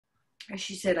As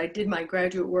she said, I did my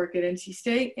graduate work at NC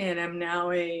State, and I'm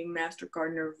now a master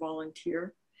gardener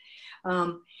volunteer.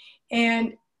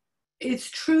 And it's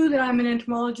true that I'm an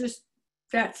entomologist.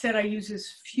 That said, I use as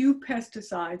few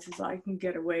pesticides as I can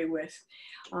get away with.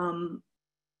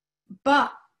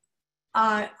 But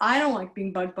I don't like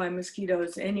being bugged by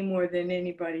mosquitoes any more than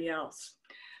anybody else.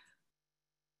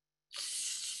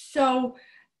 So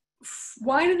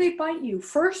why do they bite you?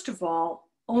 First of all,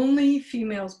 only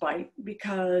females bite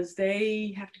because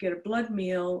they have to get a blood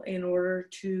meal in order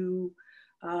to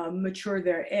mature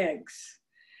their eggs.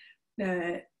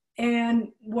 And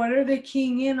what are they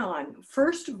keying in on?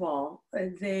 First of all,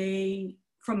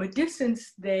 from a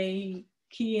distance, they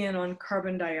key in on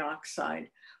carbon dioxide,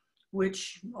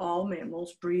 which all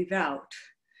mammals breathe out.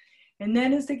 And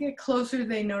then as they get closer,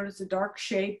 they notice a dark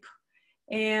shape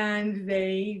and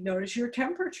they notice your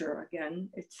temperature. Again,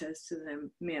 it says to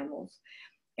them, mammals.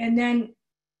 And then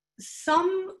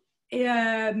some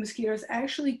mosquitoes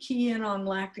actually key in on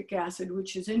lactic acid,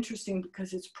 which is interesting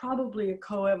because it's probably a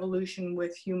coevolution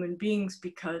with human beings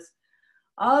because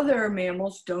other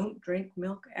mammals don't drink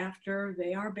milk after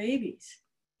they are babies.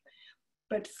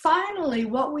 But finally,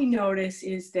 what we notice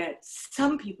is that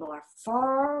some people are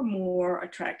far more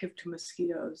attractive to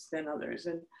mosquitoes than others.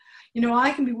 And, you know,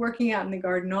 I can be working out in the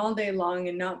garden all day long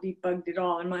and not be bugged at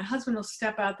all. And my husband will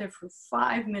step out there for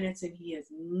 5 minutes and he is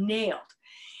nailed.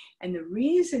 And the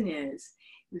reason is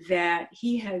that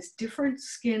he has different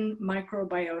skin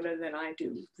microbiota than I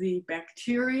do. The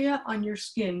bacteria on your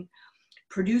skin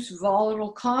produce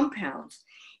volatile compounds.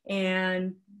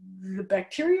 And the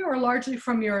bacteria are largely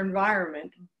from your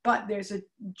environment, but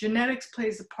genetics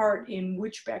plays a part in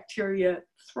which bacteria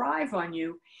thrive on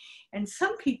you. And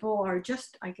some people are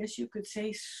just, I guess you could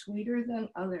say, sweeter than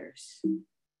others.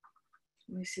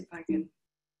 Let me see if I can,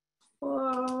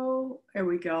 whoa, there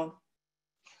we go.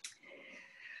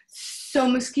 So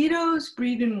mosquitoes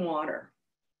breed in water,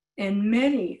 and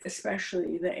many,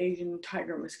 especially the Asian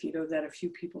tiger mosquito that a few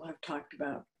people have talked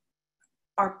about,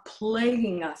 are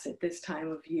plaguing us at this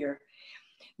time of year.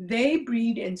 They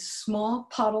breed in small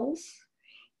puddles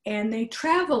and they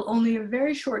travel only a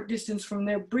very short distance from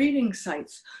their breeding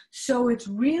sites. So it's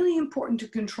really important to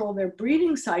control their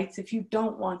breeding sites if you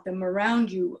don't want them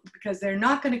around you because they're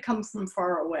not going to come from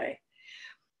far away.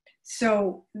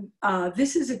 So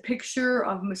this is a picture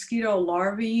of mosquito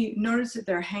larvae. Notice that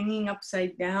they're hanging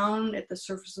upside down at the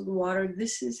surface of the water.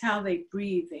 This is how they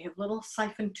breathe. They have little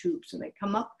siphon tubes and they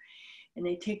come up and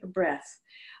they take a breath.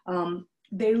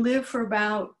 They live for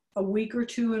about a week or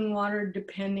two in water,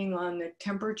 depending on the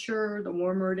temperature. The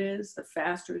warmer it is, the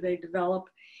faster they develop.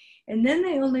 And then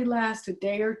they only last a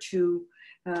day or two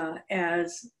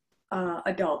as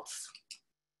adults.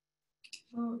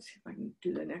 Well, let's see if I can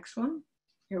do the next one.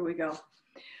 Here we go.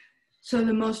 So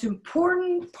the most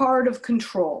important part of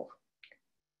control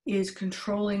is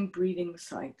controlling breeding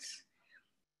sites.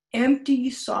 Empty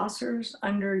saucers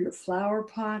under your flower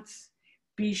pots.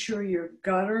 Be sure your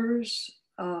gutters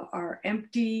are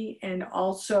empty, and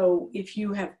also if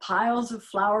you have piles of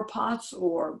flower pots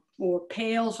or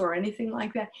pails or anything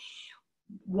like that,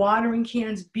 watering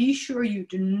cans, be sure you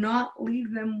do not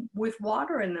leave them with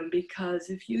water in them, because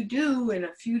if you do, in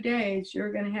a few days,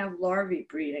 you're going to have larvae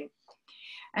breeding.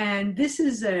 And this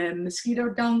is a mosquito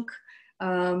dunk.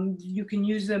 You can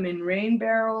use them in rain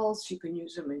barrels. You can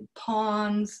use them in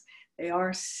ponds. They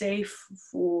are safe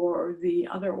for the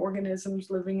other organisms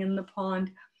living in the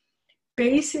pond.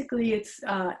 Basically, it's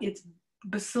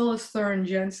Bacillus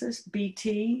thuringiensis,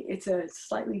 BT. It's a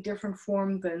slightly different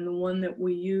form than the one that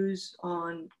we use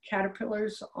on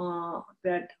caterpillars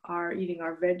that are eating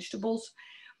our vegetables.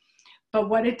 But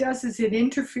what it does is it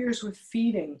interferes with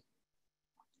feeding.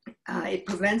 It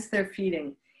prevents their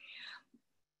feeding.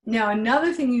 Now,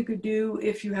 another thing you could do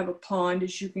if you have a pond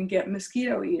is you can get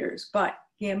mosquito eaters, but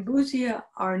Gambusia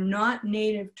are not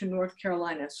native to North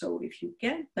Carolina. So if you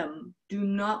get them, do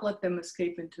not let them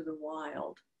escape into the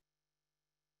wild.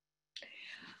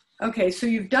 Okay, so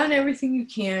you've done everything you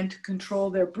can to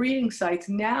control their breeding sites.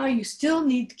 Now you still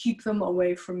need to keep them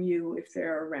away from you if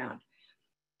they're around.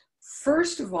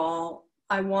 First of all,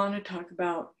 I want to talk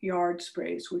about yard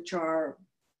sprays, which are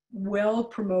well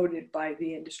promoted by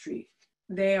the industry.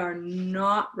 They are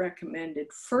not recommended.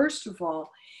 First of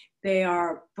all, they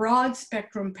are broad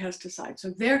spectrum pesticides.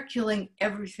 So they're killing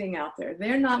everything out there.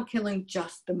 They're not killing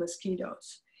just the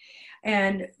mosquitoes.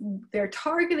 And they're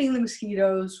targeting the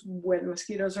mosquitoes where the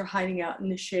mosquitoes are hiding out in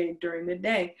the shade during the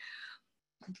day.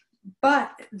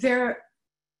 But they're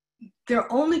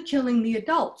only killing the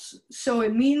adults. So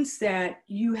it means that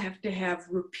you have to have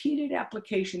repeated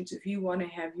applications if you want to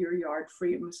have your yard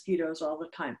free of mosquitoes all the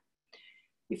time.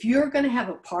 If you're going to have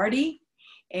a party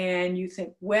and you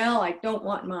think, well, I don't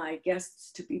want my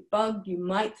guests to be bugged, you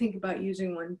might think about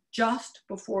using one just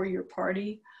before your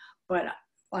party, but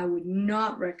I would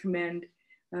not recommend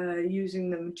using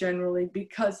them generally,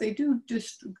 because they kill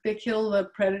the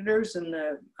predators and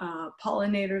the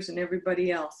pollinators and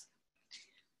everybody else.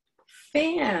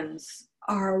 Fans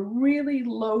are a really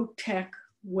low-tech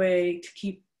way to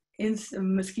keep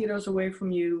mosquitoes away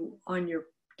from you on your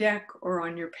deck or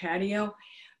on your patio.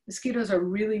 Mosquitoes are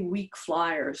really weak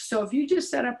flyers. So if you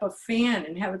just set up a fan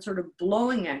and have it sort of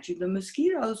blowing at you, the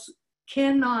mosquitoes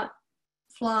cannot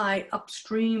fly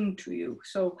upstream to you.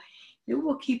 So it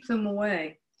will keep them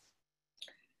away.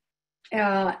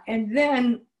 And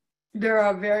then there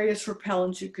are various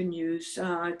repellents you can use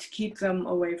to keep them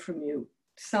away from you.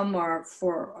 Some are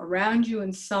for around you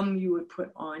and some you would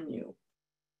put on you.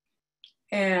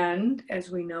 And as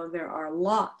we know, there are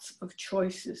lots of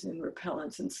choices in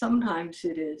repellents, and sometimes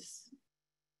it is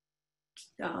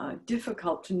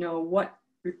difficult to know what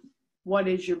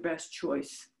is your best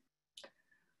choice.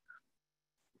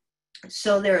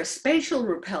 So there are spatial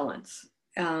repellents,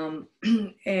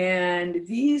 and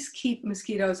these keep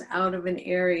mosquitoes out of an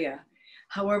area.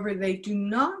 However, they do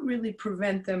not really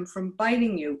prevent them from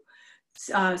biting you.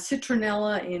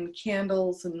 Citronella in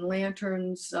candles and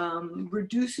lanterns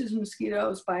reduces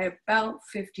mosquitoes by about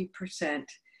 50%.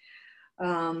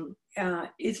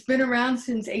 It's been around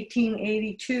since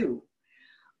 1882.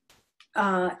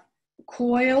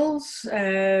 Coils,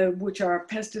 which are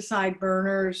pesticide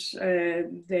burners,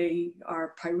 they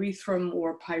are pyrethrum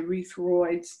or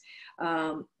pyrethroids,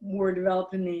 were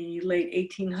developed in the late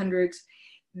 1800s.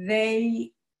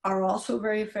 They are also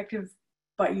very effective,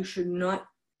 but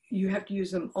you have to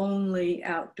use them only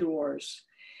outdoors.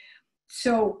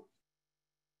 So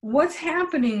what's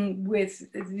happening with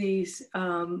these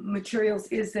materials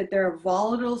is that there are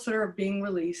volatiles that are being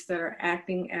released that are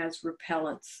acting as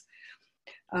repellents.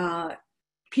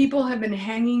 People have been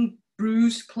hanging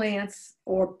bruised plants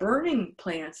or burning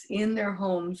plants in their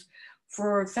homes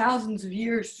for thousands of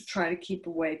years to try to keep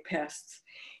away pests.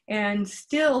 And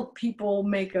still people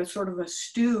make a sort of a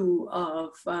stew of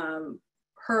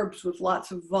herbs with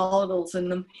lots of volatiles in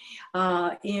them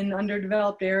in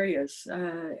underdeveloped areas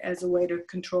as a way to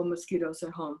control mosquitoes at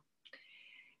home.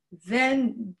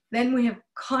 Then we have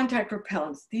contact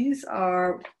repellents. These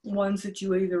are ones that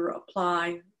you either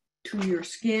apply to your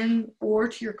skin or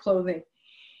to your clothing.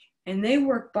 And they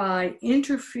work by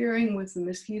interfering with the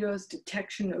mosquito's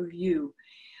detection of you,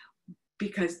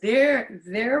 because their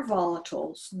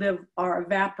volatiles are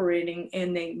evaporating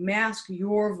and they mask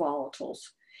your volatiles.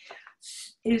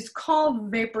 It's called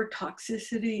vapor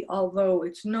toxicity, although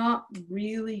it's not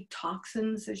really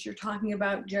toxins as you're talking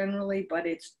about generally, but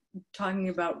it's talking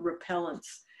about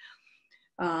repellents.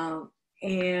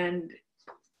 And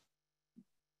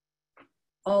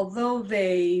although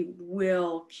they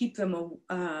will keep them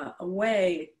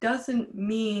away, it doesn't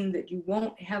mean that you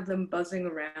won't have them buzzing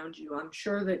around you. I'm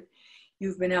sure that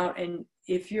you've been out, and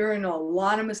if you're in a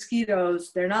lot of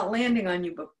mosquitoes, they're not landing on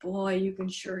you, but boy, you can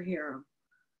sure hear them.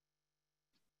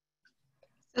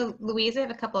 So Louise, I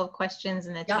have a couple of questions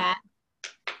in the chat.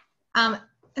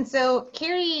 And so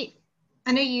Carrie,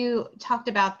 I know you talked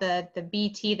about the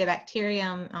BT, the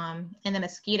bacterium in the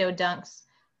mosquito dunks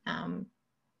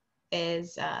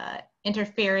is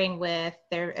interfering with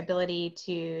their ability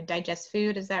to digest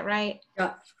food. Is that right?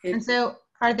 Yeah. And so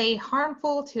are they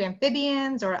harmful to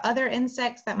amphibians or other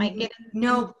insects that might get?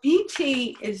 No,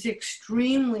 BT is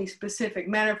extremely specific.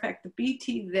 Matter of fact, the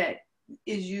BT that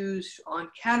is used on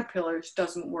caterpillars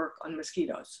doesn't work on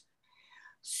mosquitoes.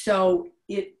 So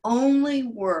it only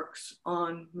works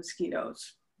on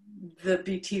mosquitoes, the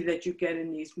BT that you get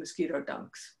in these mosquito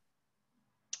dunks.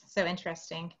 So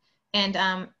interesting. And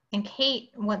Kate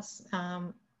wants,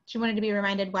 she wanted to be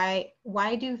reminded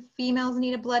why do females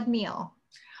need a blood meal?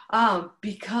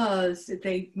 Because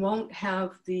they won't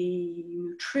have the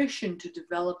nutrition to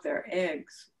develop their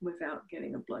eggs without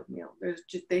getting a blood meal.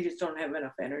 They just don't have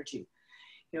enough energy.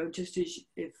 You know, just as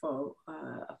if a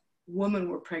woman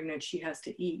were pregnant, she has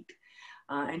to eat,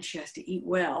 and she has to eat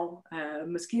well.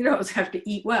 Mosquitoes have to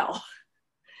eat well.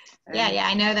 Yeah,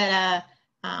 I know that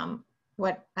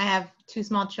I have 2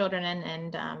 small children,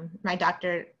 and my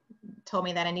doctor told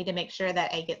me that I need to make sure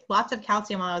that I get lots of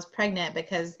calcium while I was pregnant,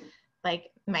 because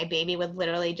like my baby would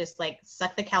literally just like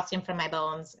suck the calcium from my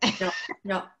bones.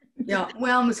 Yeah.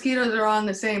 Well, mosquitoes are on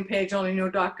the same page, only no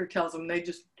doctor tells them. They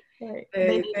just,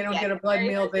 they don't get a blood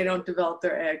meal, they don't develop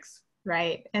their eggs.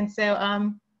 Right. And so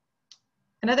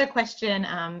another question,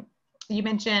 you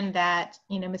mentioned that,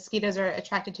 mosquitoes are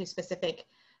attracted to specific,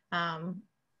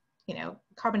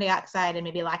 carbon dioxide and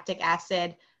maybe lactic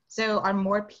acid. So are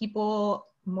more people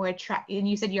more attractive? And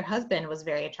you said your husband was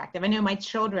very attractive. I know my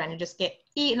children just get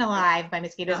eaten alive by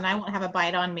mosquitoes, and I won't have a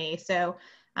bite on me. So,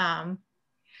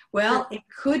 well, it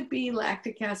could be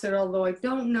lactic acid, although I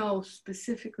don't know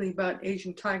specifically about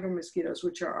Asian tiger mosquitoes,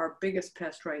 which are our biggest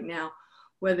pest right now,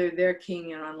 whether they're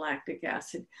keying in on lactic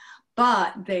acid.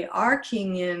 But they are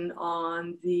keying in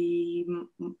on the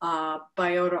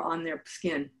biota on their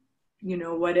skin. You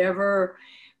know, whatever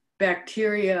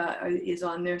bacteria is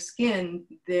on their skin,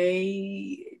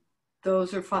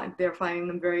 those are fine. They're finding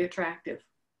them very attractive.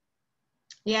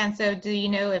 Yeah, and so do you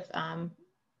know if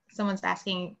someone's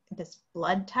asking, does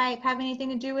blood type have anything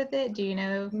to do with it? Do you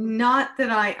know? Not that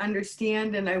I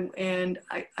understand, and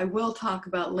I will talk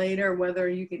about later whether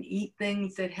you can eat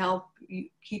things that help you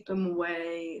keep them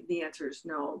away. The answer is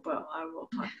no, but I will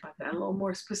talk about that a little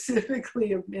more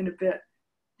specifically in a bit.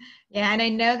 Yeah, and I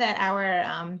know that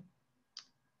our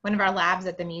one of our labs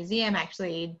at the museum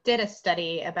actually did a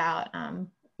study about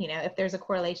you know, if there's a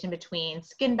correlation between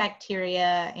skin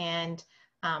bacteria and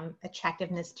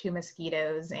attractiveness to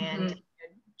mosquitoes, and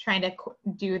trying to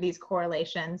do these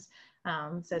correlations.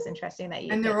 So it's interesting that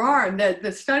you. And there are,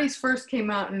 the studies first came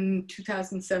out in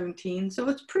 2017, so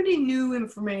it's pretty new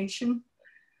information.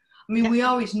 I mean, we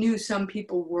always knew some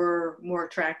people were more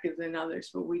attractive than others,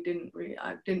 but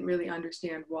I didn't really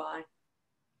understand why.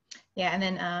 Yeah, and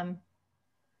then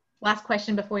last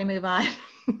question before we move on.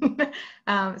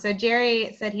 So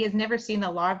Jerry said he has never seen the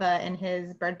larva in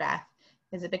his bird bath.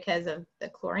 Is it because of the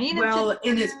chlorine? Well,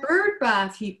 in his bird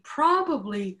bath, he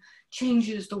probably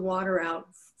changes the water out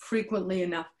frequently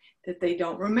enough that they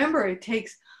don't. Remember, it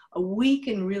takes a week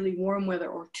in really warm weather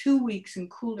or 2 weeks in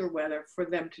cooler weather for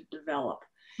them to develop.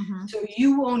 So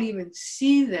you won't even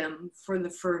see them for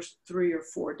the first 3 or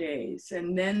 4 days,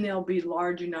 and then they'll be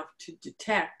large enough to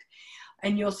detect.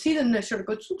 And you'll see them, they sort of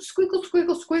go squiggle,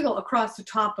 squiggle, squiggle across the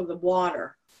top of the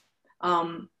water.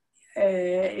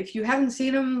 If you haven't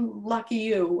seen them, lucky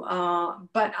you.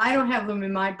 But I don't have them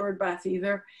in my bird bath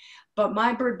either. But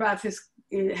my bird bath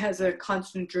it has a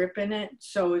constant drip in it,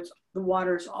 so the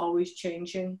water is always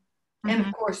changing. And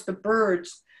of course, the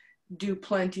birds do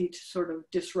plenty to sort of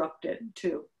disrupt it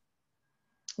too.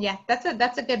 Yeah,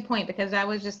 that's a good point, because I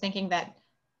was just thinking that,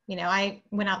 you know, I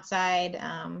went outside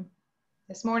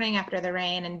this morning after the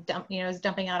rain and was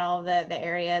dumping out all of the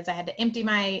areas. I had to empty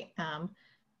my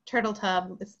turtle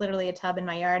tub. It's literally a tub in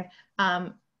my yard,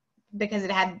 because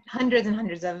it had hundreds and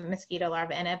hundreds of mosquito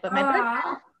larvae in it. But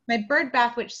my bird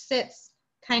bath, which sits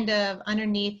kind of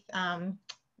underneath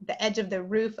the edge of the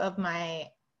roof of my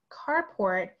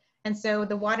carport, and so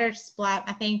the water splat,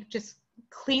 I think, just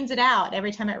cleans it out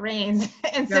every time it rains.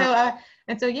 And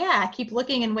so yeah, I keep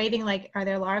looking and waiting, like, are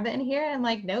there larvae in here? And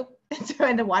like, nope.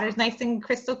 And the water's nice and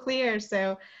crystal clear.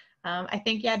 So I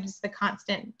think, yeah, just the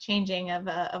constant changing of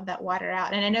that water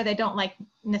out. And I know they don't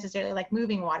necessarily like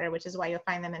moving water, which is why you'll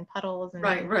find them in puddles. And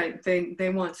right. They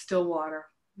want still water.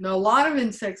 Now, a lot of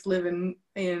insects live in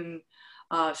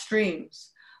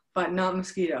streams, but not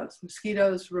mosquitoes.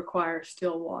 Mosquitoes require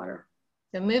still water.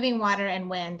 So moving water and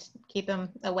wind keep them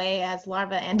away as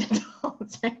larvae and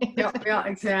adults. Right? Yeah,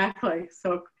 exactly.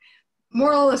 So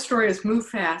moral of the story is move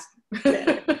fast. All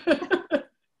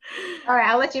right,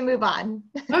 I'll let you move on.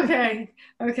 Okay.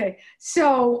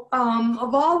 So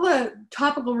of all the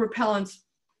topical repellents,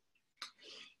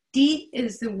 DEET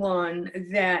is the one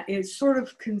that is sort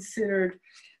of considered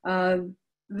the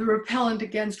repellent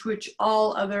against which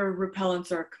all other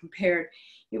repellents are compared.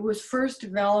 It was first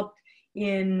developed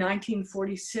in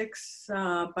 1946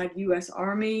 by the U.S.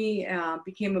 Army,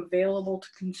 became available to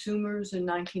consumers in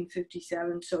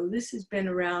 1957. So this has been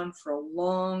around for a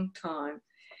long time.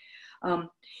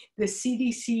 The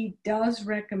CDC does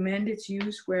recommend its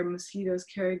use where mosquitoes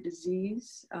carry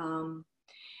disease.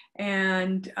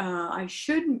 And I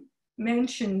should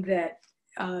mention that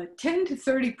 10 to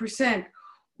 30%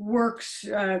 works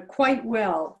quite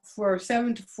well for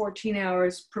 7 to 14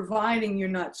 hours, providing you're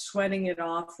not sweating it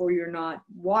off or you're not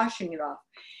washing it off.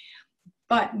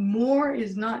 But more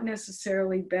is not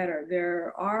necessarily better.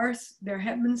 There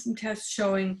have been some tests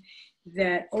showing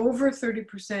that over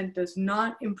 30% does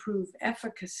not improve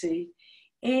efficacy,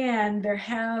 and there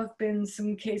have been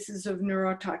some cases of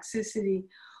neurotoxicity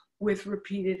with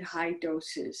repeated high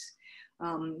doses,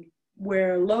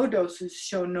 where low doses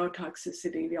show no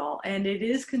toxicity at all, and it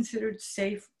is considered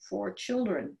safe for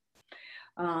children.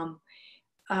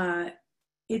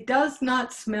 It does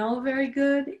not smell very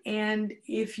good, and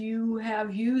if you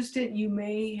have used it, you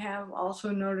may have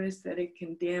also noticed that it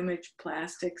can damage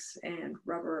plastics and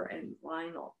rubber and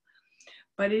vinyl.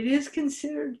 But it is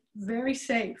considered very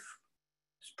safe,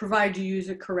 provided you use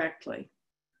it correctly.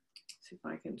 Let's see if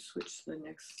I can switch to the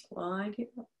next slide here.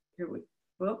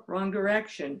 Whoop, wrong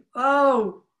direction.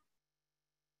 Oh,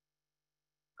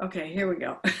 okay, here we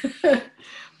go.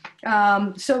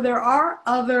 So there are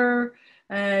other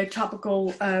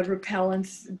topical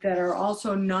repellents that are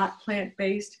also not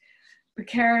plant-based.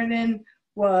 Picaridin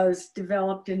was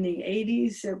developed in the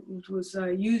 80s. It was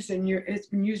used in Europe. It's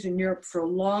been used in Europe for a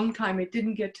long time. It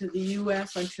didn't get to the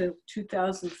US until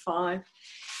 2005.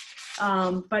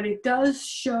 But it does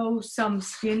show some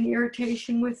skin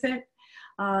irritation with it.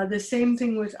 The same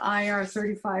thing with IR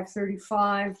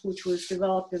 3535, which was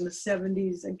developed in the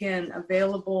 70s, again,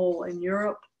 available in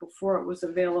Europe before it was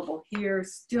available here,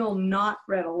 still not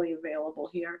readily available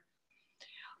here.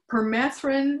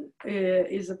 Permethrin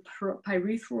is a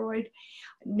pyrethroid.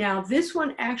 Now, this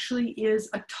one actually is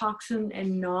a toxin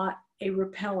and not a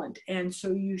repellent, and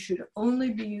so you should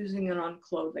only be using it on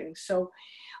clothing. So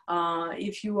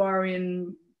if you are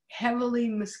in heavily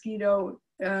mosquito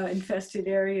infested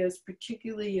areas,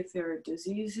 particularly if there are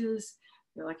diseases,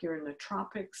 like you're in the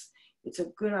tropics, it's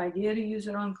a good idea to use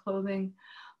it on clothing,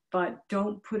 but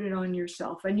don't put it on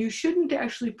yourself. And you shouldn't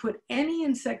actually put any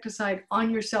insecticide on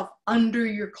yourself under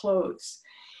your clothes,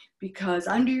 because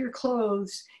under your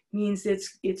clothes means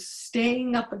it's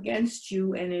staying up against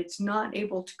you and it's not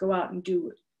able to go out and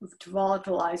to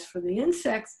volatilize for the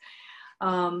insects.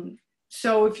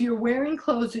 So if you're wearing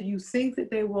clothes that you think that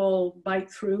they will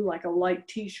bite through, like a light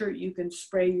t-shirt, you can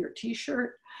spray your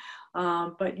t-shirt,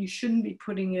 but you shouldn't be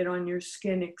putting it on your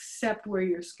skin except where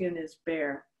your skin is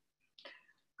bare.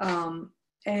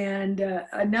 Another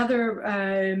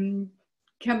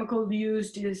chemical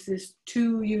used is this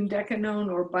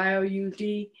 2-undecanone or bio-UD.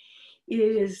 It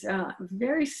is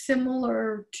very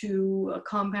similar to a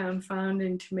compound found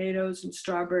in tomatoes and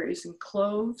strawberries and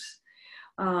cloves.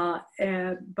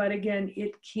 But again,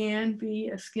 it can be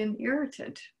a skin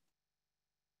irritant.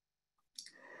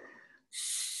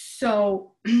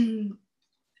 So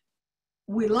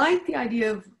we like the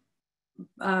idea of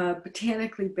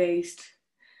botanically based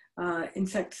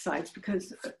insecticides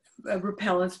because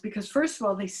repellents, because first of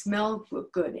all, they smell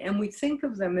good, and we think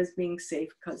of them as being safe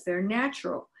because they're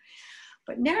natural.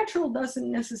 But natural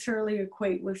doesn't necessarily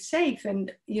equate with safe.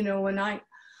 And you know, when I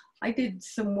did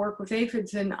some work with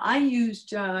aphids, and I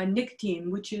used nicotine,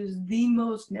 which is the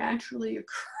most naturally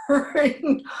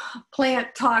occurring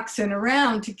plant toxin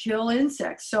around to kill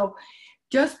insects. So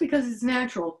just because it's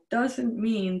natural doesn't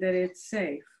mean that it's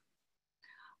safe.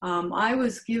 I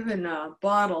was given a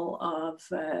bottle of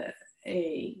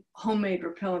a homemade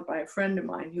repellent by a friend of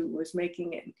mine who was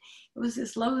making it. It was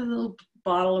this lovely little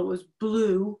bottle. It was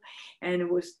blue, and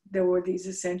there were these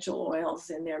essential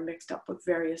oils in there mixed up with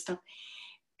various stuff.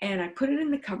 And I put it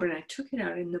in the cupboard and I took it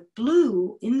out, and the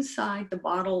blue inside the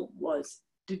bottle was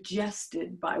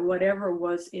digested by whatever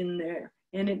was in there.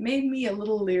 And it made me a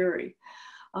little leery.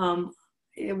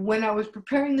 When I was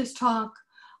preparing this talk,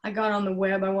 I got on the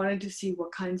web. I wanted to see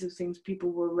what kinds of things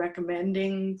people were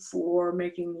recommending for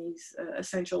making these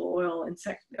essential oil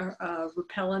insect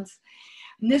repellents.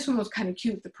 And this one was kind of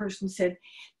cute. The person said,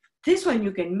 this one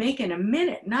you can make in a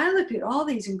minute. And I looked at all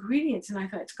these ingredients and I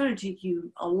thought it's going to take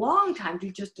you a long time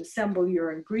to just assemble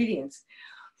your ingredients.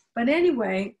 But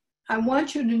anyway, I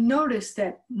want you to notice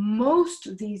that most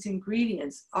of these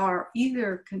ingredients are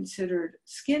either considered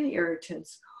skin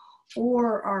irritants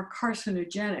or are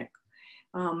carcinogenic.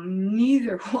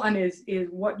 Neither one is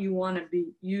what you want to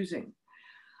be using.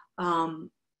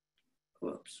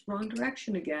 Whoops, wrong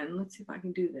direction again. Let's see if I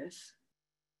can do this.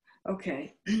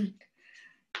 Okay.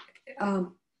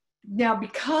 Now,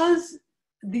 because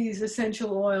these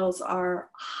essential oils are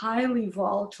highly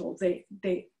volatile,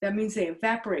 that means they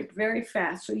evaporate very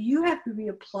fast. So you have to be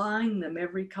applying them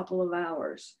every couple of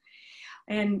hours.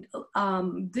 And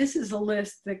this is a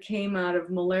list that came out of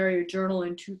Malaria Journal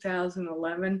in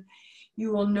 2011.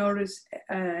 You will notice,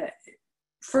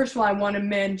 first of all, I want to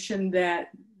mention that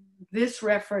this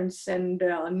reference and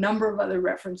a number of other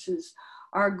references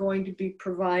are going to be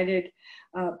provided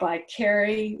by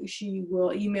Carrie. She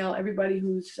will email everybody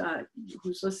who's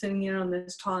listening in on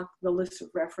this talk the list of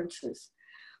references.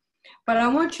 But I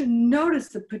want you to notice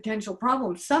the potential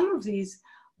problems. Some of these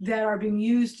that are being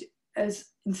used as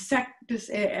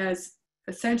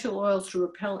essential oils to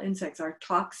repel insects are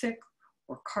toxic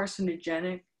or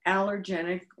carcinogenic,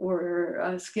 allergenic,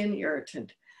 or skin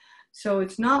irritant. So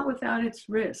it's not without its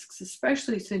risks,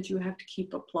 especially since you have to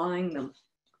keep applying them.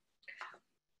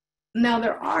 Now,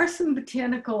 there are some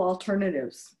botanical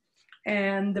alternatives,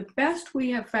 and the best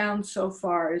we have found so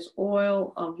far is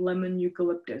oil of lemon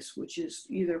eucalyptus, which is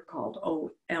either called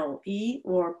OLE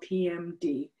or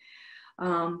PMD.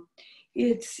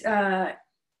 It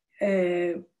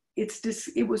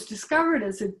was discovered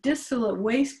as a distillate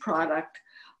waste product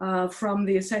from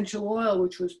the essential oil,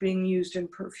 which was being used in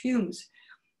perfumes.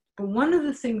 But one of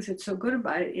the things that's so good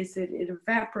about it is that it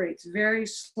evaporates very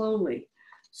slowly,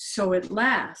 so it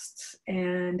lasts.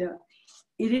 And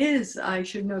it is, I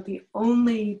should note, the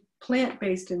only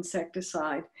plant-based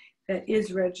insecticide that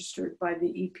is registered by the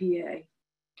EPA.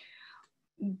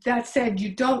 That said,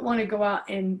 you don't want to go out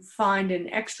and find an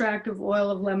extract of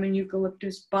oil of lemon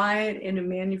eucalyptus, buy it in a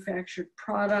manufactured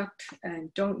product,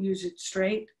 and don't use it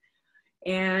straight.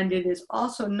 And it is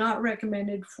also not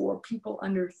recommended for people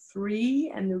under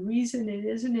 3. And the reason it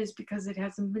isn't is because it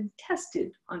hasn't been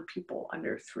tested on people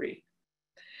under 3.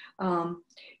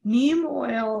 Neem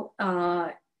oil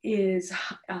is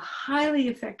a highly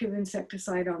effective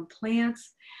insecticide on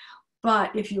plants,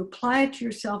 but if you apply it to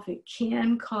yourself, it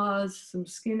can cause some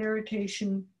skin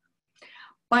irritation.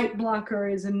 Bite blocker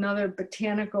is another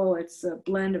botanical. It's a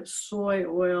blend of soy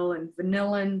oil and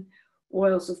vanillin,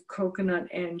 oils of coconut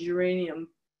and geranium.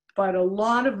 But a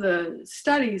lot of the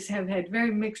studies have had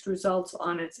very mixed results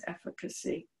on its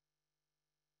efficacy.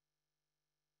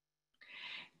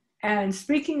 And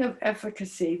speaking of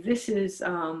efficacy, this is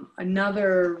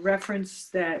another reference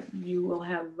that you will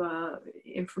have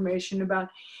information about.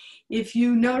 If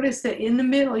you notice that in the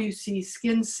middle you see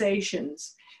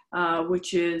skinsations,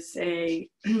 which is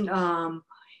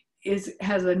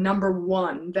has a number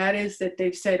 1. That is that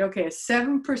they've said, okay, a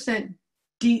 7%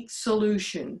 DEET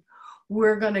solution,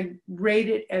 we're going to rate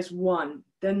it as 1.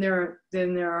 Then there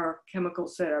are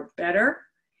chemicals that are better,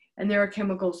 and there are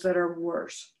chemicals that are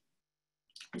worse.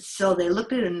 So they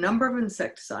looked at a number of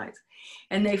insecticides,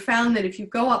 and they found that if you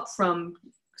go up from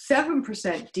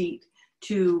 7% DEET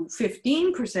to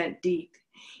 15% DEET,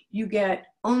 you get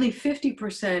only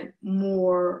 50%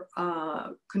 more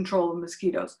control of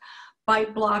mosquitoes.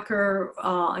 Bite blocker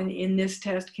in this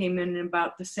test came in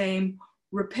about the same.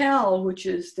 Repel, which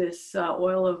is this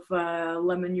oil of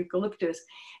lemon eucalyptus,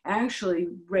 actually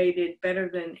rated better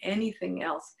than anything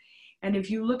else. And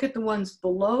if you look at the ones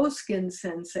below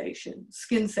skinsations,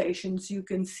 you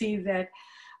can see that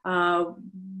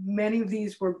many of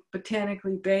these were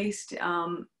botanically based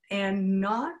and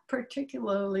not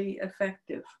particularly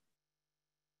effective.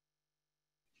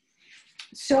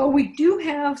 So we do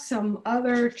have some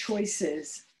other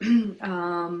choices.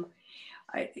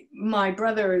 My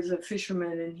brother is a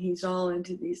fisherman, and he's all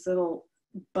into these little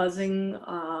buzzing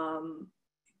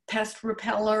pest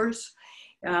repellers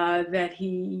that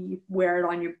he wear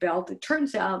on your belt. It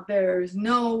turns out there's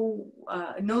no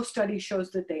study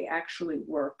shows that they actually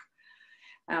work.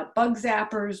 Bug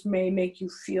zappers may make you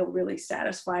feel really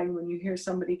satisfying when you hear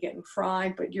somebody getting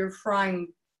fried, but you're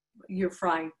frying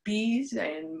bees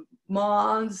and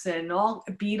moths and all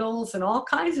beetles and all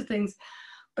kinds of things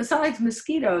besides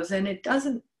mosquitoes, and it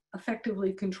doesn't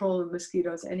effectively control the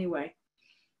mosquitoes anyway.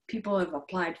 People have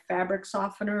applied fabric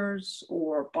softeners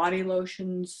or body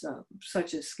lotions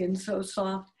such as Skin So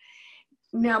Soft.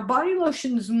 Now, body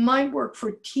lotions might work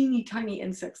for teeny tiny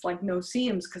insects like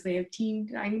no-see-ums because they have teeny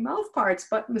tiny mouth parts,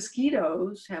 but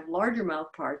mosquitoes have larger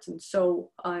mouth parts, and so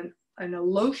a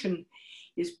lotion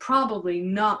is probably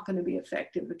not going to be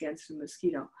effective against a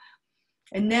mosquito.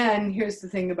 And then here's the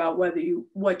thing about what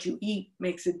you eat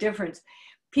makes a difference.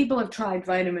 People have tried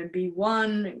vitamin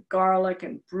B1, garlic,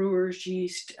 and brewer's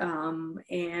yeast,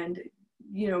 and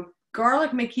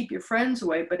garlic may keep your friends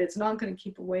away, but it's not going to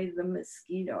keep away the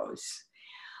mosquitoes.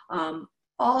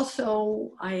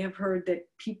 Also, I have heard that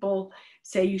people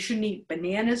say you shouldn't eat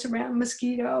bananas around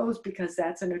mosquitoes because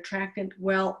that's an attractant.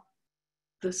 Well,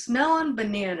 the smell on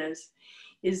bananas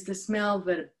is the smell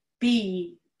that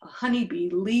a honeybee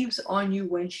leaves on you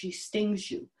when she stings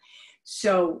you.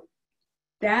 So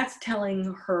that's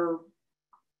telling her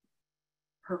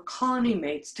colony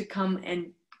mates to come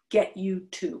and get you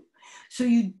too. So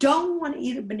you don't want to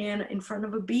eat a banana in front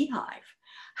of a beehive.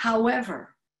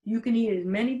 However, you can eat as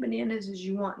many bananas as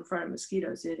you want in front of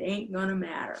mosquitoes. It ain't gonna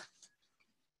matter.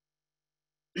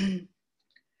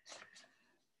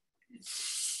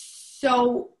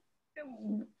 So,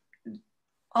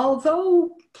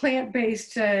 although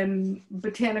plant-based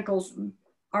botanicals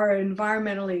are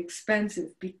environmentally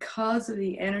expensive because of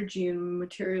the energy and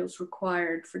materials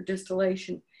required for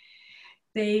distillation,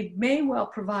 they may well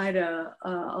provide a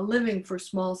living for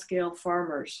small-scale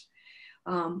farmers.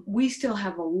 We still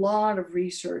have a lot of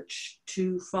research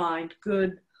to find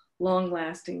good,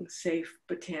 long-lasting, safe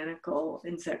botanical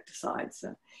insecticides.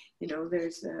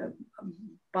 There's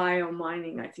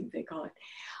biomining, I think they call it.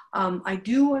 I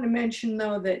do want to mention,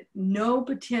 though, that no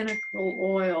botanical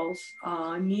oils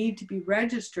need to be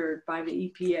registered by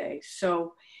the EPA.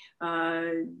 So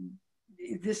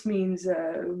this means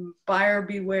buyer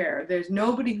beware. There's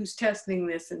nobody who's testing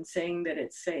this and saying that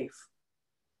it's safe.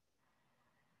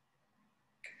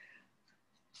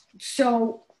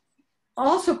 So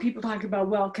also people talk about,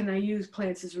 well, can I use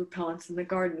plants as repellents in the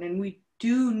garden? And we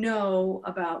do know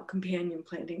about companion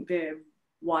planting.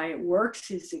 Why it works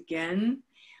is, again,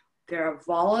 there are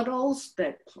volatiles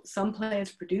that some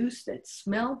plants produce that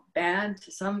smell bad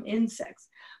to some insects.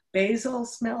 Basil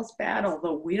smells bad,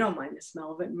 although we don't mind the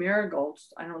smell of it.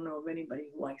 Marigolds, I don't know of anybody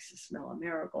who likes the smell of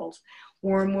marigolds.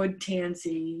 Wormwood,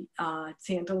 tansy,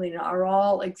 santalina are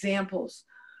all examples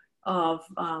of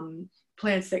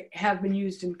plants that have been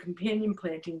used in companion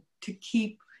planting to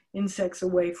keep insects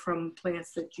away from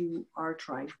plants that you are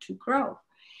trying to grow.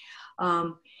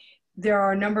 There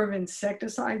are a number of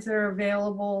insecticides that are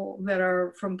available that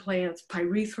are from plants.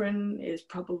 Pyrethrin is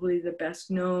probably the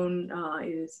best known. It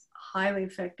is highly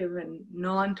effective and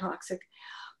non-toxic.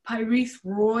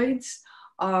 Pyrethroids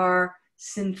are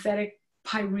synthetic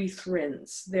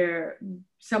pyrethrins.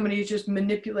 Somebody just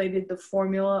manipulated the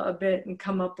formula a bit and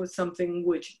come up with something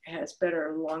which has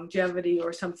better longevity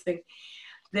or something.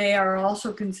 They are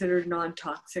also considered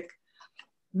non-toxic.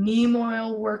 Neem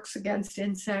oil works against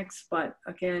insects, but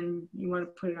again, you want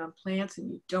to put it on plants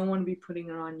and you don't want to be putting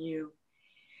it on you.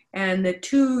 And the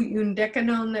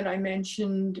 2-undecanone that I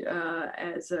mentioned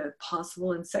as a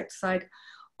possible insecticide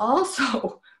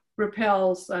also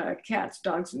repels cats,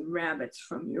 dogs, and rabbits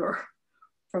from your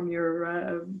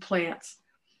plants.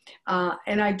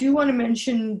 And I do want to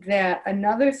mention that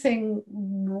another thing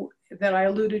that I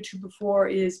alluded to before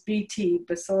is BT,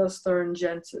 Bacillus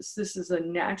thuringiensis. This is a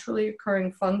naturally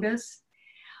occurring fungus,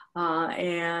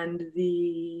 and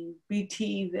the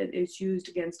BT that is used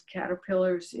against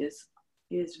caterpillars is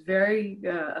very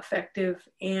effective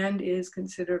and is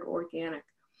considered organic.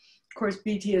 Of course,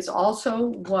 BT is also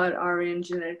what are in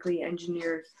genetically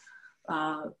engineered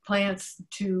plants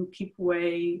to keep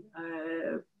away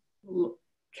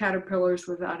caterpillars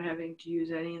without having to use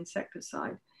any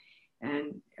insecticide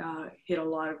and hit a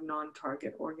lot of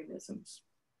non-target organisms.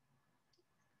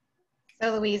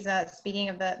 So Louise, speaking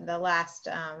of the last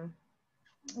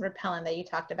repellent that you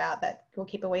talked about that will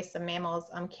keep away some mammals,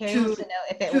 I'm curious to know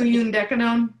if it will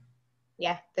 2-undecanone?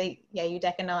 Yeah,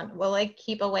 eudecanone. Will it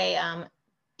keep away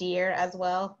deer as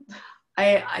well?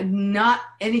 Not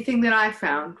anything that I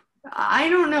found. I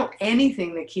don't know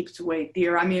anything that keeps away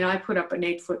deer. I mean, I put up an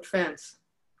 8-foot fence.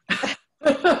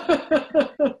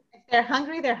 If they're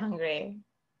hungry, they're hungry.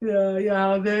 Yeah.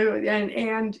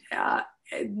 And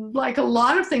like a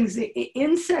lot of things,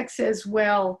 insects as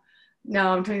well.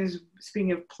 Now I'm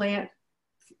speaking of plant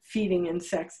feeding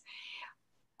insects.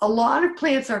 A lot of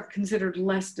plants are considered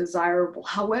less desirable.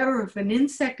 However, if an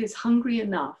insect is hungry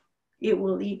enough, it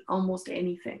will eat almost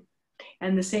anything.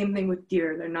 And the same thing with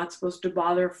deer. They're not supposed to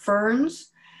bother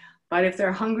ferns, but if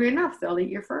they're hungry enough, they'll eat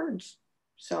your ferns.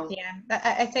 So yeah,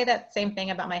 I say that same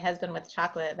thing about my husband with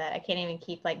chocolate, that I can't even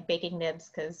keep like baking nibs,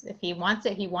 because if he wants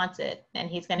it, he wants it, and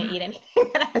he's going to eat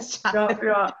anything that has chocolate.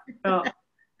 Yeah.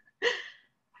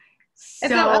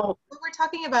 So we're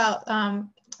talking about,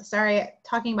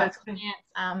 talking about plants.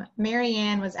 Mary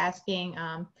Ann was asking,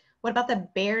 what about the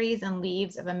berries and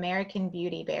leaves of American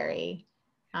beautyberry?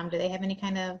 Do they have any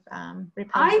kind of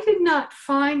I did not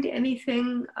find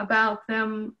anything about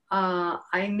them.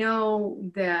 I know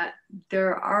that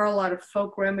there are a lot of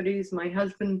folk remedies. My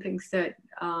husband thinks that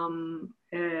not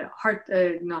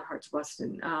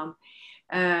Hartsbustin,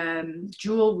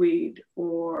 jewelweed,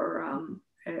 or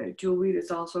jewelweed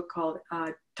is also called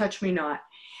touch me not.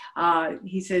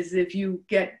 He says if you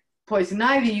get poison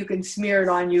ivy, you can smear it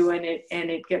on you and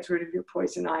it gets rid of your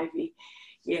poison ivy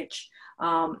itch.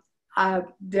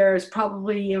 There's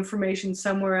probably information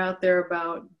somewhere out there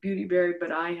about beautyberry,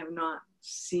 but I have not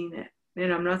seen it.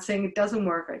 And I'm not saying it doesn't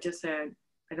work. I just said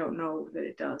I don't know that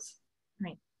it does.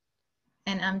 Right.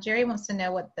 And Jerry wants to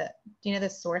know do you know the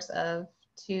source of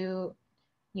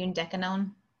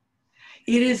 2-undecanone?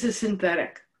 It is a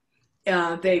synthetic.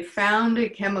 They found a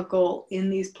chemical in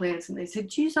these plants and they said,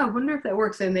 geez, I wonder if that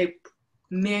works. And they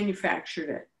manufactured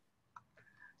it.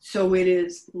 So it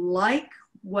is like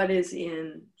what is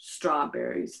in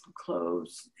strawberries,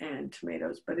 cloves, and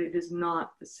tomatoes, but it is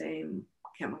not the same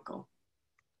chemical.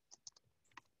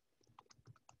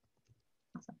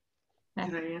 Awesome.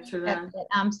 Can I answer that?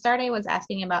 Starday was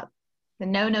asking about the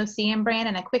No-No-See-Em brand,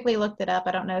 and I quickly looked it up.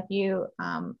 I don't know if you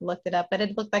looked it up, but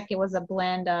it looked like it was a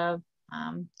blend of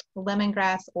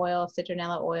lemongrass oil,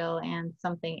 citronella oil, and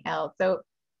something else. So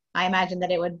I imagine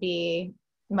that it would be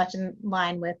much in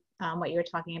line with what you were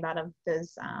talking about of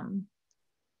those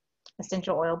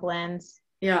essential oil blends.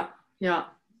 Yeah.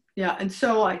 And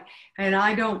so I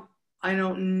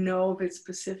don't know if it's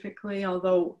specifically,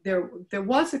 although there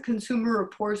was a Consumer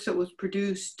Reports that was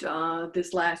produced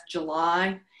this last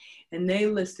July, and they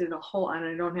listed a whole, and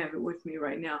I don't have it with me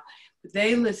right now, but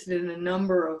they listed a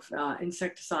number of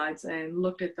insecticides and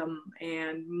looked at them,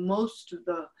 and most of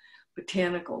the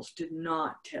botanicals did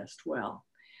not test well.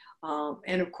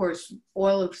 And of course,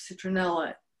 oil of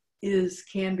citronella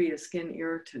can be a skin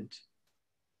irritant.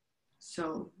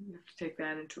 So you have to take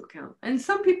that into account. And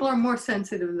some people are more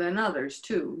sensitive than others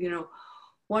too. You know,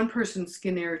 one person's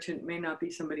skin irritant may not be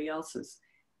somebody else's.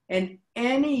 And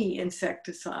any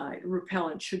insecticide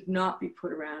repellent should not be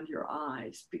put around your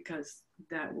eyes, because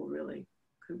that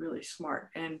could really smart.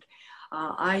 And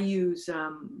I use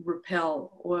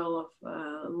Repel oil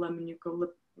of lemon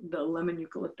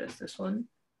eucalyptus, this one.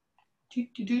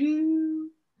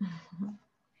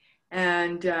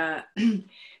 And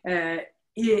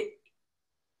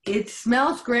it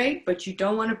smells great, but you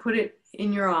don't want to put it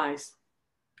in your eyes.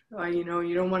 You know,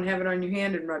 you don't want to have it on your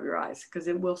hand and rub your eyes, because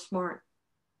it will smart.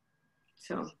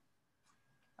 So,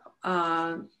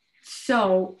 I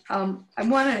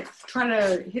want to try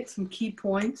to hit some key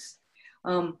points.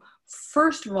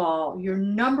 First of all, your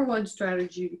number one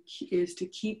strategy is to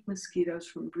keep mosquitoes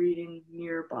from breeding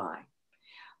nearby.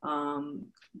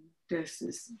 This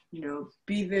is, you know,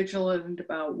 be vigilant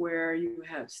about where you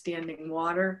have standing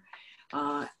water,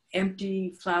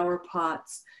 empty flower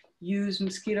pots, use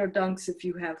mosquito dunks if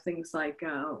you have things like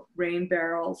rain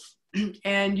barrels,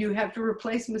 and you have to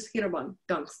replace mosquito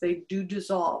dunks. They do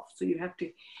dissolve, so you have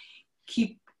to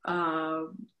keep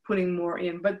putting more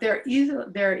in, but they're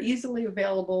easily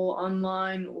available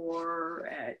online or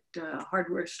at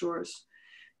hardware stores.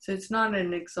 So it's not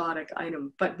an exotic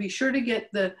item, but be sure to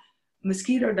get the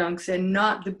mosquito dunks and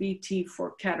not the BT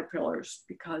for caterpillars,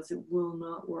 because it will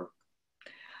not work.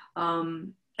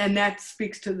 And that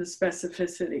speaks to the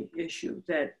specificity issue,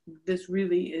 that this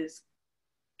really is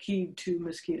key to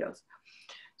mosquitoes.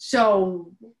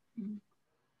 So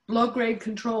low-grade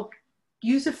control,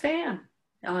 use a fan.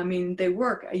 I mean, they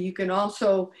work. You can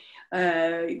also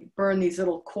burn these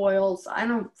little coils. I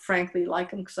don't frankly like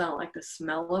them because I don't like the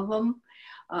smell of them.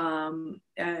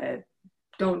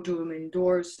 Don't do them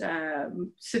indoors.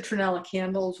 Citronella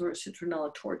candles or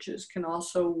citronella torches can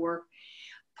also work.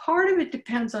 Part of it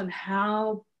depends on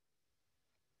how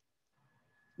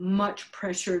much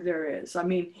pressure there is. I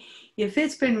mean, if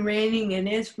it's been raining and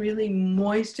it's really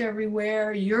moist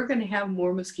everywhere, you're going to have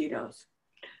more mosquitoes.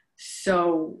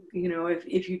 So, you know,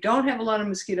 if you don't have a lot of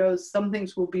mosquitoes, some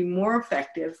things will be more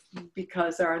effective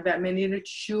because there aren't that many to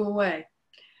shoo away.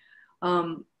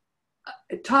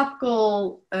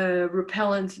 Topical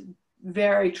repellents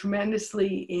vary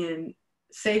tremendously in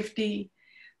safety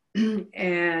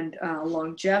and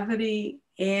longevity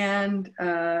and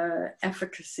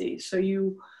efficacy. So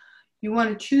you want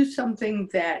to choose something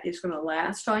that is going to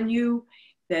last on you,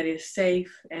 that is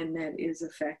safe, and that is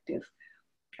effective.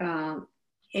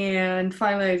 And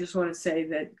finally, I just want to say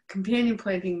that companion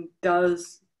planting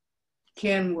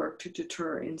can work to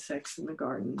deter insects in the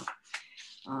garden.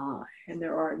 And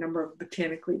there are a number of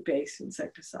botanically based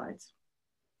insecticides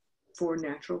for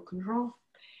natural control.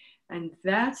 And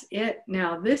that's it.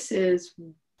 Now, this is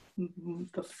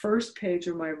the first page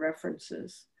of my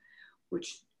references,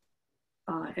 which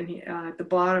at the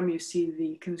bottom you see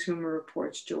the Consumer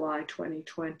Reports July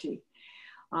 2020.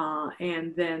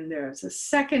 And then there's a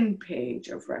second page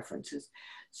of references.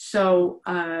 So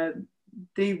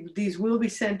these will be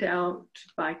sent out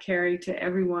by Carrie to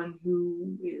everyone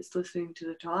who is listening to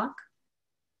the talk.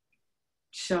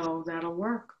 So that'll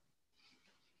work.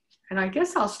 And I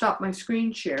guess I'll stop my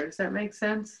screen share. Does that make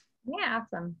sense? Yeah,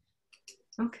 awesome.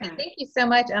 Okay. And thank you so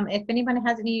much. If anybody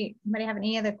have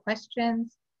any other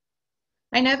questions?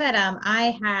 I know that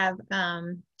I have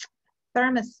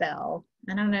Thermacell.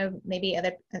 I don't know, maybe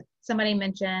somebody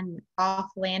mentioned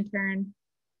off lantern.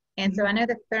 And so I know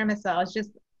that Thermacell, I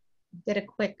just did a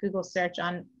quick Google search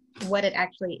on what it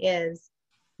actually is.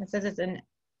 It says it's an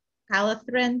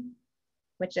allothrin,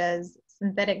 which is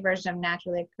synthetic version of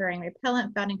naturally occurring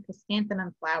repellent found in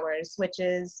chrysanthemum flowers, which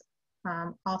is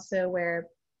also where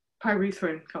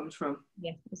pyrethrin comes from.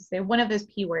 Yeah, so one of those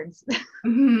P words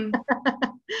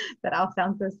that all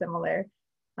sound so similar.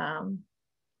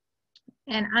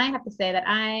 And I have to say that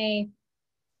I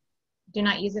do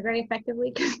not use it very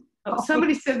effectively.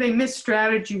 Somebody said they missed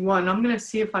strategy 1. I'm going to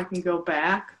see if I can go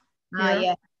back.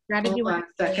 Yeah, strategy 1. Hold on a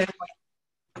second.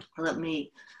 Let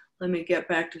me get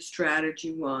back to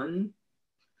strategy 1.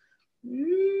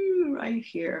 Right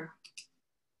here.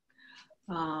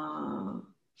 And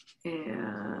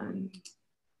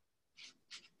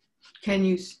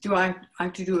I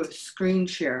have to do a screen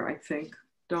share, I think,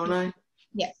 don't I?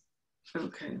 Yes.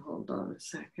 Okay, hold on a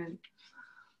second.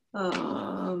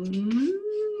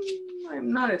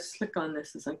 I'm not as slick on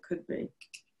this as I could be.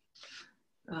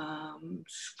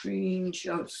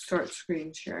 Start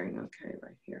screen sharing. Okay,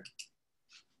 right here.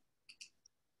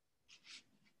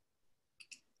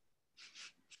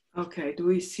 Okay, do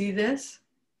we see this?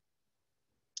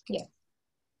 Yes.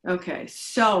 Okay,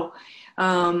 so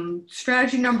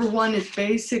strategy number one is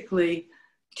basically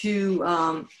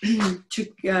to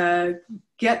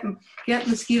get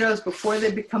mosquitoes before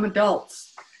they become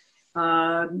adults.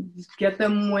 Get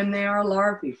them when they are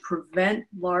larvae. Prevent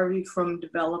larvae from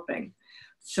developing.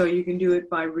 So you can do it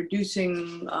by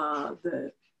reducing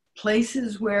the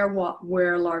places where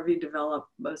larvae develop,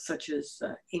 such as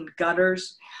in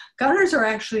gutters. Gutters are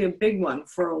actually a big one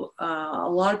for a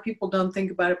lot of people don't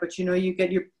think about it, but you know, you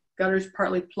get your gutters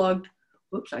partly plugged.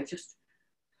 Whoops, I just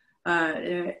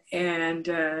and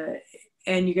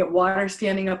you get water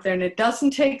standing up there, and it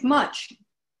doesn't take much.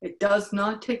 It does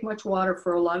not take much water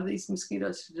for a lot of these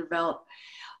mosquitoes to develop.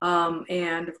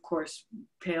 And of course,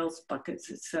 pails,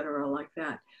 buckets, etc., like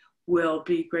that will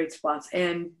be great spots.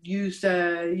 And use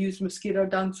mosquito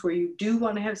dunks where you do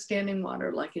want to have standing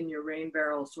water, like in your rain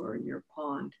barrels or in your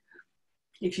pond.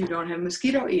 If you don't have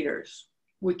mosquito eaters,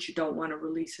 which you don't want to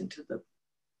release into the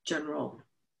general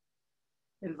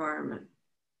environment.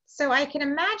 So I can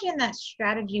imagine that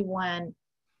strategy one,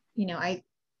 you know, I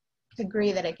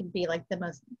agree that it could be like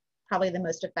probably the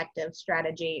most effective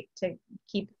strategy to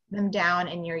keep them down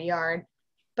in your yard.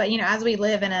 But, you know, as we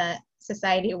live in a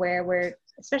society where we're,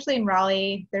 especially in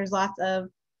Raleigh, there's lots of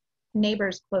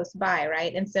neighbors close by,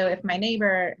 right? And so if my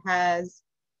neighbor has,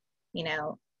 you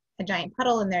know, a giant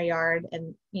puddle in their yard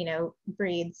and, you know,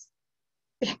 breeds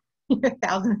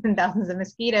thousands and thousands of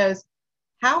mosquitoes,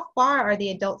 how far are the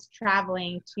adults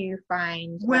traveling to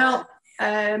find? Well,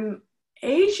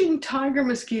 Asian tiger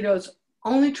mosquitoes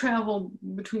only travel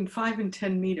between 5 and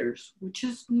 10 meters, which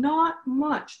is not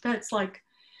much. That's like,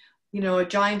 you know, a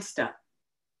giant step,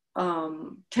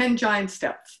 10 giant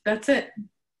steps. That's it.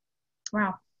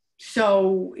 Wow.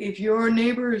 So if your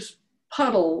neighbor's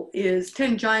puddle is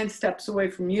 10 giant steps away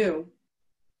from you,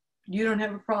 you don't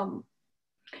have a problem.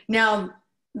 Now,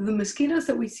 the mosquitoes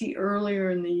that we see earlier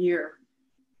in the year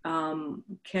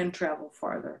can travel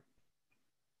farther.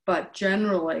 But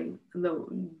generally,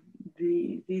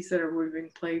 these that we're being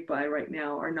plagued by right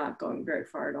now are not going very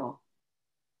far at all.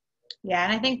 Yeah,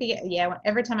 and I think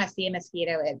every time I see a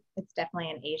mosquito, it's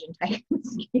definitely an Asian type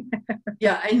mosquito.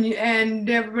 Yeah, and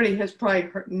everybody has probably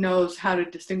knows how to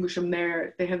distinguish them.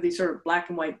 They have these sort of black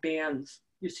and white bands.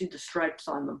 You see the stripes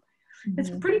on them. Mm-hmm. It's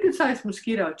a pretty good sized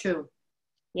mosquito too.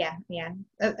 Yeah.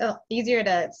 Easier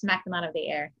to smack them out of the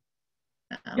air.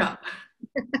 Yeah.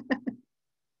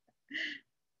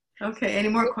 Okay, any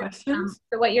more questions?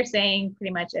 So what you're saying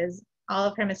pretty much is all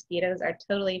of her mosquitoes are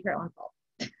totally her own fault.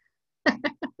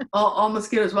 all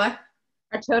mosquitoes what?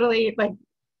 Are totally, like,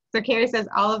 so Carrie says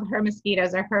all of her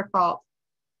mosquitoes are her fault.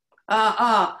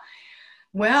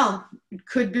 Well,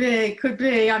 could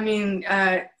be. I mean,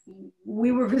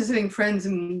 we were visiting friends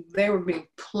and they were being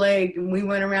plagued, and we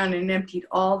went around and emptied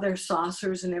all their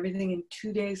saucers and everything, and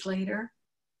 2 days later,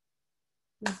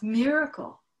 it was a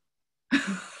miracle.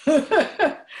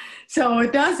 So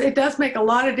it does make a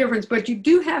lot of difference, but you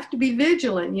do have to be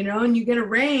vigilant, you know, and you get a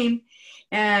rain,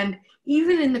 and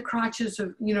even in the crotches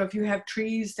of, you know, if you have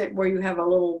trees where you have a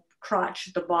little crotch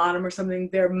at the bottom or something,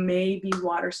 there may be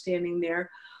water standing there.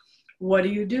 What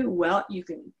do? Well, you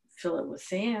can fill it with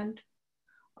sand.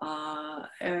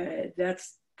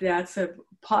 That's a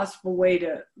possible way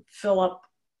to fill up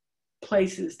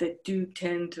places that do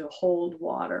tend to hold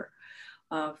water.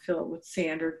 Fill it with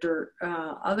sand or dirt.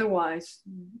 Otherwise,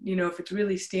 you know, if it's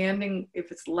really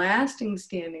if it's lasting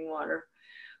standing water,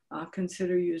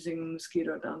 consider using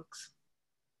mosquito dunks.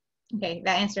 Okay,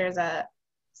 that answers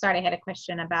sorry, I had a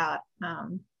question about,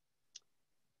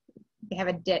 they have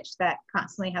a ditch that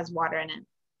constantly has water in it.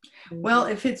 Well,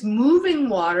 if it's moving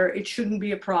water, it shouldn't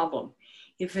be a problem.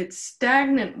 If it's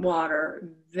stagnant water,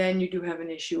 then you do have an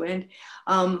issue. And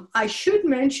I should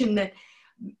mention that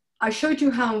I showed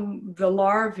you how the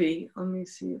larvae, let me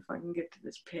see if I can get to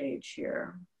this page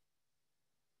here.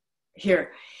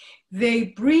 Here, they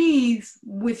breathe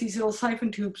with these little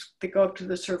siphon tubes that go up to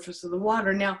the surface of the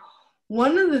water. Now,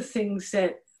 one of the things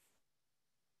that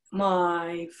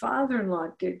my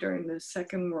father-in-law did during the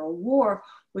Second World War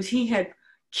was he had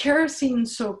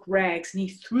kerosene-soaked rags, and he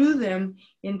threw them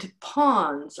into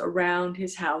ponds around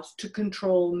his house to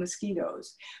control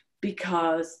mosquitoes,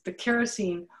 because the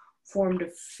kerosene formed a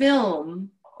film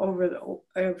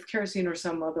of kerosene or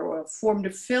some other oil, formed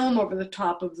a film over the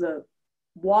top of the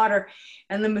water,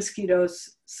 and the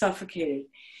mosquitoes suffocated.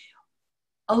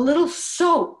 A little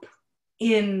soap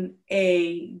in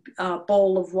a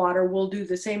bowl of water will do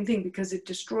the same thing, because it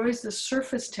destroys the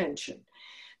surface tension.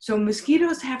 So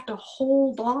mosquitoes have to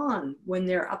hold on when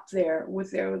they're up there with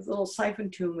their little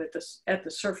siphon tube at the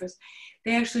surface.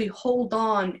 They actually hold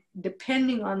on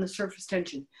depending on the surface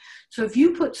tension. So if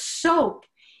you put soap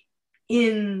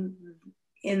in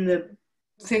the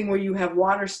thing where you have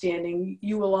water standing,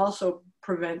 you will also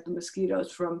prevent the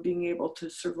mosquitoes from being able to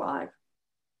survive.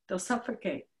 They'll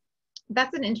suffocate.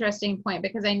 That's an interesting point,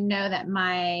 because I know that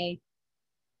my,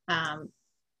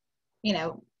 you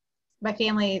know, my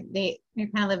family, they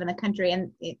kind of live in the country,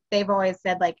 and they've always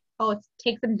said, like, oh,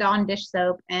 take some Dawn dish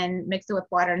soap and mix it with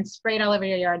water and spray it all over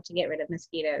your yard to get rid of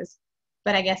mosquitoes.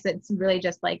 But I guess it's really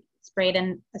just like sprayed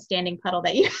in a standing puddle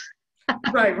that you.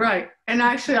 Right. And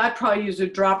actually, I probably use a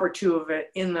drop or two of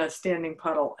it in the standing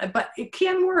puddle, but it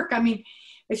can work. I mean,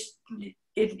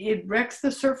 it wrecks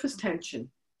the surface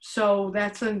tension. So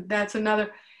that's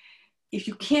another. If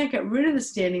you can't get rid of the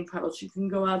standing puddles, you can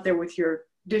go out there with your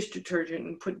dish detergent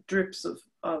and put drips of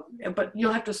but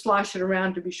you'll have to slosh it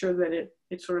around to be sure that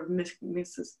it sort of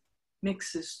mixes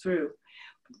through.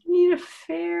 But you need a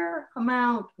fair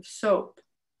amount of soap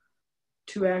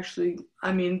to actually,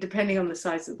 I mean, depending on the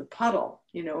size of the puddle,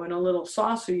 in a little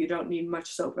saucer, you don't need much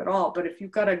soap at all. But if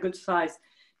you've got a good size,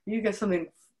 you get something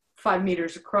 5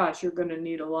 meters across, you're going to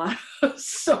need a lot of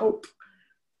soap.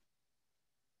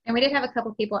 And we did have a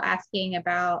couple people asking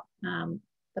about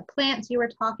the plants you were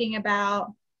talking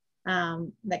about,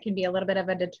 that can be a little bit of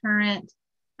a deterrent.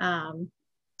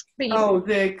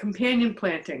 The companion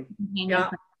planting.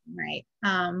 Right.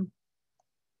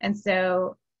 And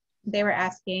so they were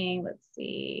asking, let's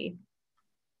see,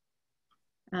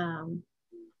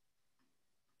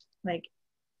 like,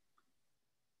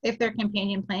 if they're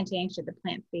companion planting, should the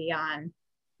plants be on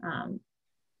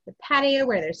the patio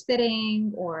where they're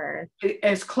sitting, or?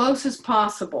 As close as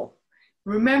possible.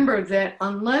 Remember that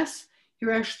unless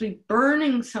you're actually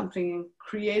burning something and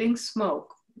creating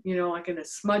smoke, like in a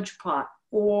smudge pot,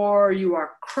 or you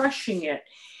are crushing it,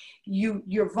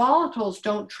 your volatiles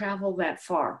don't travel that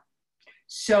far.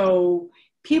 So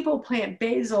people plant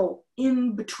basil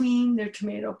in between their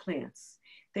tomato plants.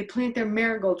 They plant their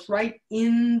marigolds right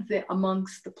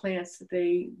amongst the plants that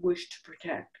they wish to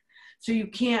protect. So you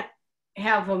can't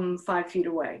have them 5 feet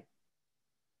away,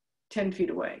 10 feet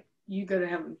away. You got to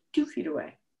have them 2 feet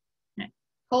away.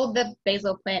 Hold the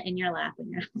basil plant in your lap.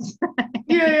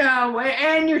 Yeah,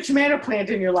 and your tomato plant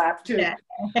in your lap too. Yeah.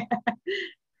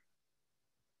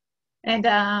 And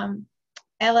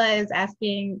Ella is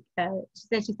asking, she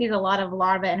said she sees a lot of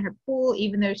larvae in her pool,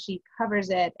 even though she covers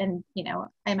it. And,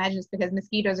 I imagine it's because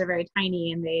mosquitoes are very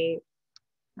tiny and they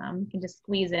can just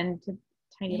squeeze into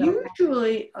tiny little.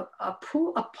 Usually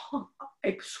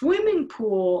a swimming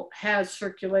pool has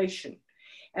circulation.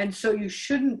 And so you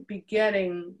shouldn't be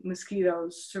getting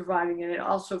mosquitoes surviving in it.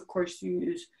 Also, of course, you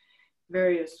use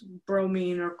various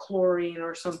bromine or chlorine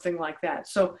or something like that.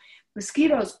 So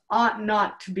mosquitoes ought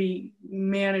not to be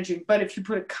managing. But if you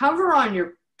put a cover on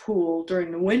your pool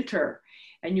during the winter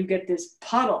and you get this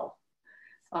puddle,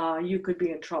 you could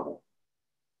be in trouble.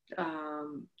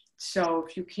 So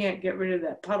if you can't get rid of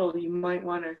that puddle, you might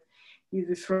want to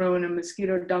either throw in a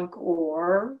mosquito dunk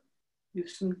or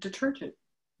use some detergent.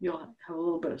 You'll have a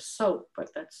little bit of soap, but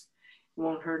it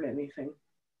won't hurt anything.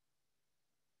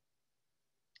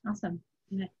 Awesome.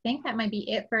 And I think that might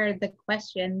be it for the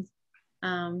questions.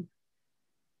 And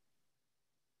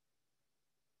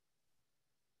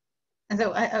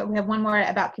so we have one more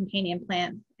about companion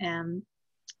plants.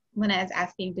 Lena is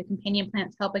asking, do companion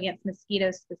plants help against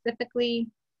mosquitoes specifically?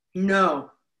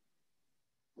 No.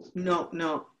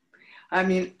 I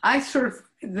mean,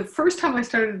 the first time I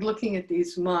started looking at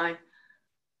these, my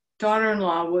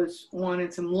daughter-in-law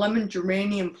wanted some lemon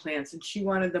geranium plants, and she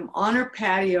wanted them on her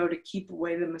patio to keep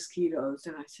away the mosquitoes.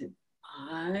 And I said,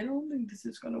 I don't think this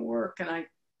is going to work. And I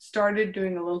started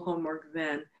doing a little homework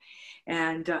then.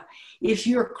 And if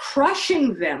you're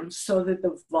crushing them so that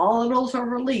the volatiles are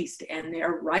released and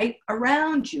they're right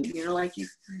around you, like you're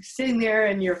sitting there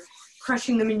and you're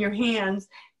crushing them in your hands,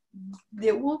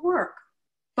 it will work.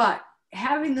 But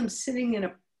having them sitting in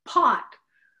a pot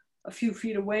a few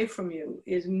feet away from you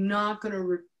is not going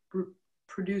to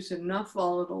produce enough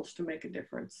volatiles to make a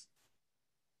difference.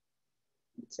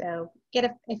 So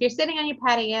if you're sitting on your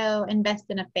patio, invest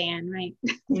in a fan, right?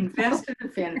 Invest in a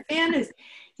fan. A fan is,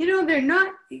 they're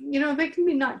not, they can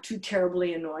be not too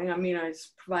terribly annoying. I mean,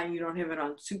 providing you don't have it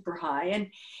on super high,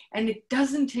 and it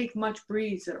doesn't take much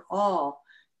breeze at all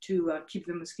to keep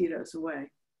the mosquitoes away.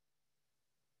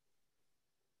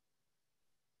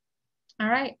 All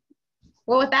right.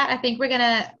 Well, with that, I think we're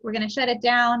gonna shut it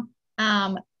down.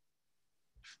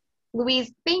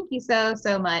 Louise, thank you so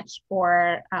much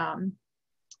for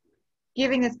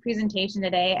giving this presentation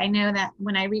today. I know that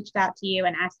when I reached out to you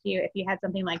and asked you if you had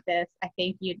something like this, I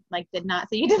think you did not.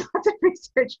 So you did lots of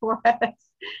research for us,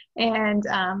 and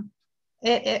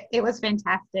it was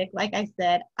fantastic. Like I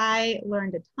said, I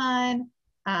learned a ton.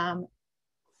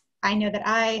 I know that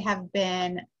I have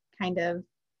been kind of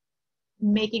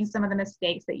making some of the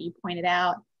mistakes that you pointed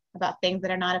out about things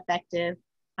that are not effective,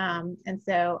 and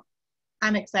so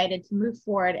I'm excited to move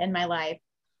forward in my life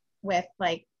with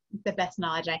like the best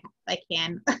knowledge I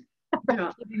can.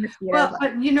 Yeah. Well,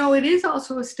 but it is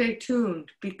also a stay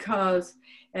tuned, because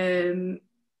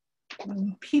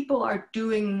people are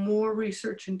doing more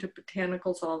research into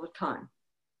botanicals all the time.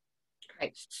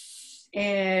 Right.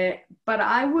 But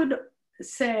I would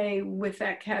say, with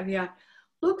that caveat,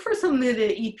 look for something that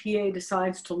the EPA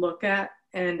decides to look at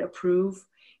and approve,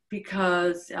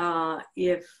 because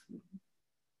if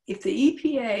the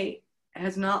EPA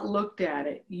has not looked at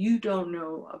it, you don't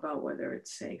know about whether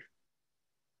it's safe.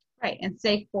 Right, and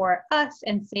safe for us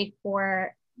and safe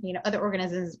for other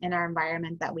organisms in our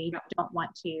environment that we don't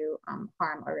want to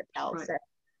harm or repel. Right.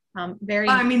 So very.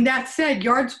 I mean, that said,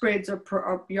 yard sprays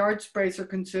are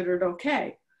considered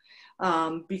okay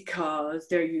because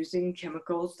they're using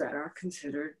chemicals that are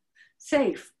considered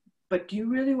safe. But do you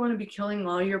really want to be killing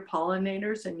all your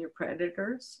pollinators and your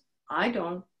predators? I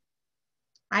don't.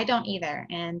 I don't either.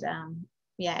 And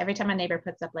yeah, every time a neighbor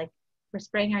puts up like, we're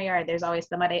spraying our yard, there's always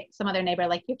some other neighbor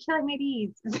like, you're killing my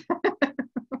bees.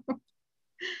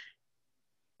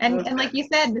 and like you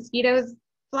said, mosquitoes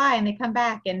fly and they come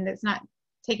back, and it's not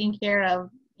taking care of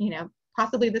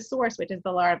possibly the source, which is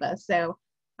the larva. So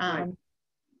right.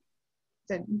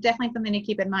 So definitely something to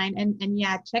keep in mind. And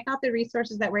yeah, check out the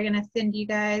resources that we're going to send you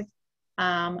guys.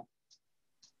 All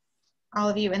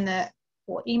of you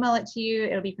we'll email it to you.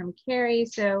 It'll be from Carrie.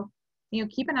 So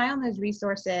keep an eye on those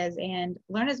resources and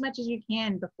learn as much as you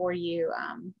can before you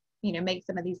make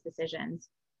some of these decisions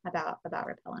about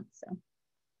repellents. So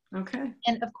okay.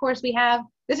 And of course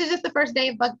this is just the first day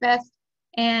of Bug Fest,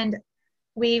 and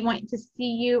we want to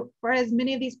see you for as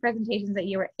many of these presentations that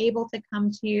you were able to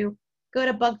come to. Go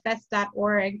to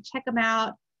bugfest.org, check them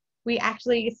out. We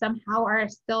actually somehow are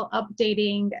still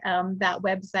updating that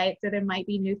website, so there might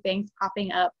be new things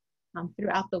popping up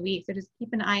throughout the week. So just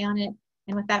keep an eye on it.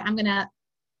 And with that, I'm going to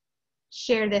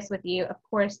share this with you. Of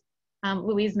course,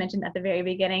 Louise mentioned at the very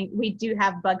beginning, we do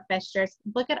have Bug Fest shirts.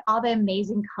 Look at all the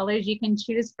amazing colors you can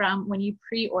choose from when you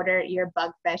pre-order your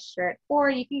Bug Fest shirt, or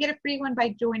you can get a free one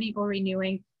by joining or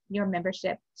renewing your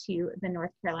membership to the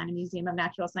North Carolina Museum of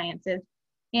Natural Sciences.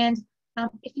 And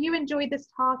if you enjoyed this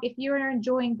talk, if you are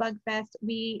enjoying Bug Fest,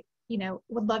 we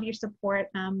would love your support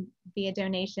via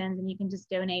donations, and you can just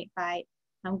donate by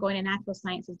going to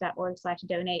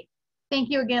naturalsciences.org/donate. Thank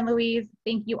you again, Louise.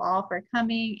 Thank you all for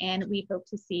coming, and we hope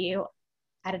to see you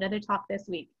at another talk this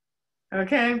week.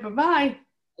 Okay, bye-bye.